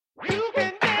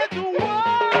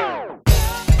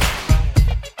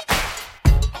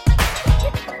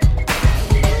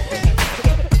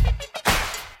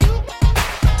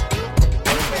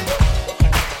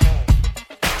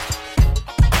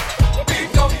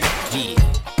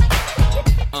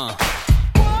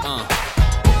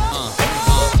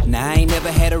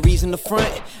ladies in the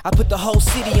front. I put the whole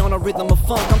city on a rhythm of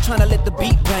funk. I'm trying to let the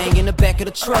beat bang in the back of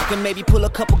the truck and maybe pull a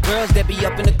couple girls that be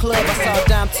up in the club. I saw a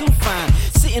dime too fine,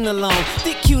 sitting alone,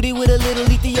 thick cutie with a little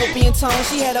Ethiopian tone.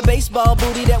 She had a baseball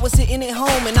booty that was hitting it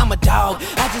home, and I'm a dog,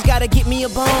 I just gotta get me a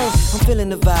bone. I'm feeling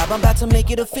the vibe, I'm about to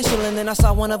make it official, and then I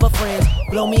saw one of her friends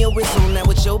blow me a whistle. Now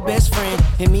with your best friend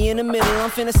and me in the middle, I'm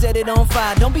finna set it on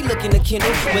fire. Don't be looking to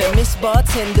kindle. Well, Miss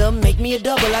Bartender, make me a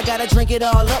double. I gotta drink it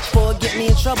all up before it get me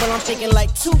in trouble. I'm thinking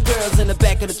like two girls in the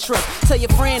back of the truck. Tell your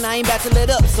friend I ain't about to let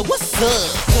up, so what's up?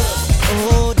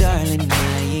 Oh, darling,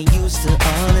 I ain't used to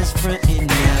all this frontin'.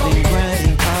 I've been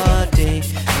grinding all day.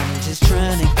 I'm just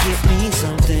trying to get me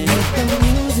something. Let the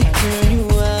music turn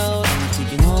you out.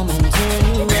 Take you home and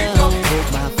turn you out.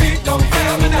 Hope my feet don't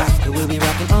fail me now, 'cause we'll be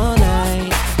rockin' all night,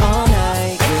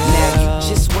 girl. Now you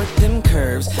just work them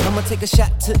curves. I'ma take a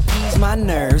shot to ease my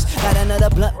nerves. Got another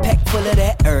blunt pack full of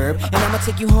that herb, and I'ma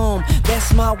take you home,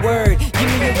 that's my word.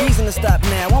 Give me a reason to stop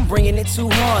now, I'm bringing it too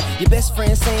hard. Your best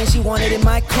friend saying she wanted in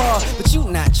my car, but you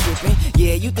not tripping.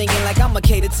 Yeah, you thinking like I'ma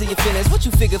cater to your feelings. What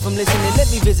you figure from listening?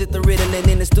 Let me visit the Ritalin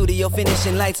in the studio,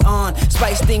 finishing lights on.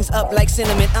 Spice things up like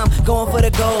cinnamon, I'm going for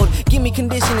the gold. Give me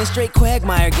conditioning, straight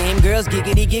Quagmire game. Girls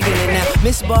giggity giggling now.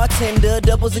 Miss Bartender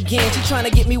doubles again. She trying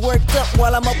to get me worked up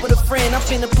while I'm up with a friend. I'm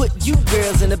finna put you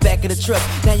girls in the back of the truck.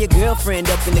 Now your girlfriend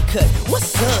up in the cut.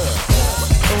 What's up?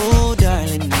 Oh,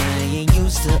 darling, I ain't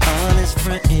used to all this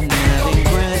frontin'. I've been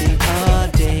grinding all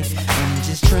day. I'm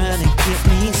just trying to get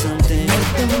me something.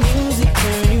 Let the music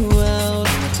turn you out.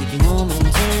 I'ma take you home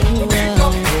and turn you out.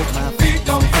 Hope my feet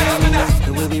don't fail me now,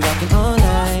 'cause we'll be rockin' all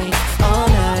night,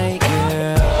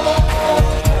 girl.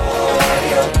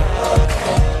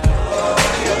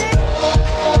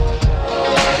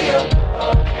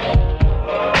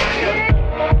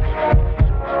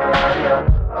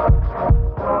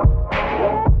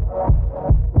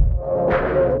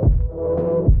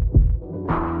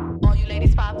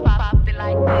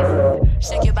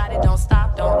 Shake your body, don't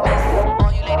stop, don't miss.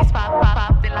 All you ladies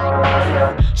pop it like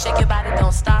this. Shake your body,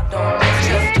 don't stop, don't miss.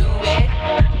 Just do it,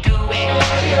 do it,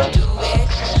 do it,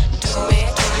 do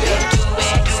it, do it,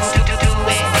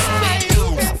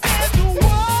 do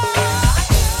it.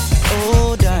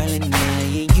 Oh, darling, I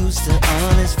ain't used to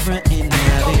all this frontin'.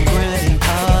 I've been grinding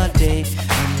all day.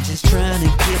 I'm just trying to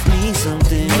get me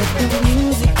something. Let the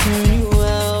music turn you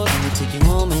out. I'ma take you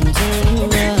home and turn you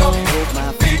out. Hope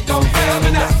my feet don't fail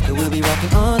me now, 'cause we'll be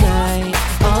rockin' all night,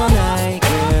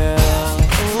 girl.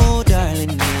 Oh,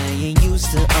 darling, I ain't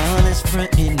used to all this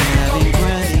frontin'. I've been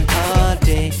grinding all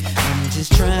day. I'm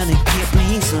just trying to get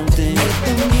me something.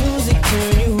 Let the music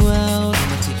turn you out.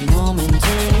 I'ma take you home and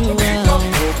turn you out.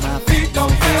 Hope my feet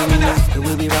don't fail me now, 'cause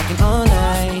we'll be rockin' all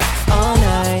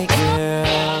night,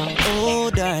 girl. Oh,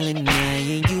 darling, I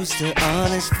ain't used to all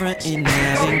this frontin'.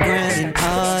 I've been grinding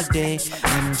all day.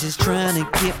 I'm just trying to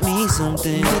get me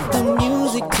something. Let the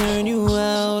music turn you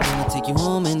out. I'ma take you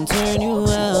home and turn you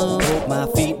out. Hope my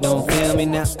feet don't fail me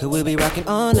now, 'cause we'll be rockin'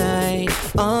 all night,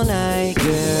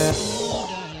 girl.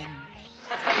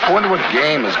 I wonder what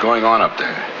game is going on up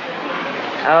there.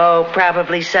 Oh,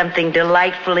 probably something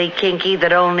delightfully kinky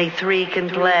that only three can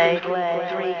play.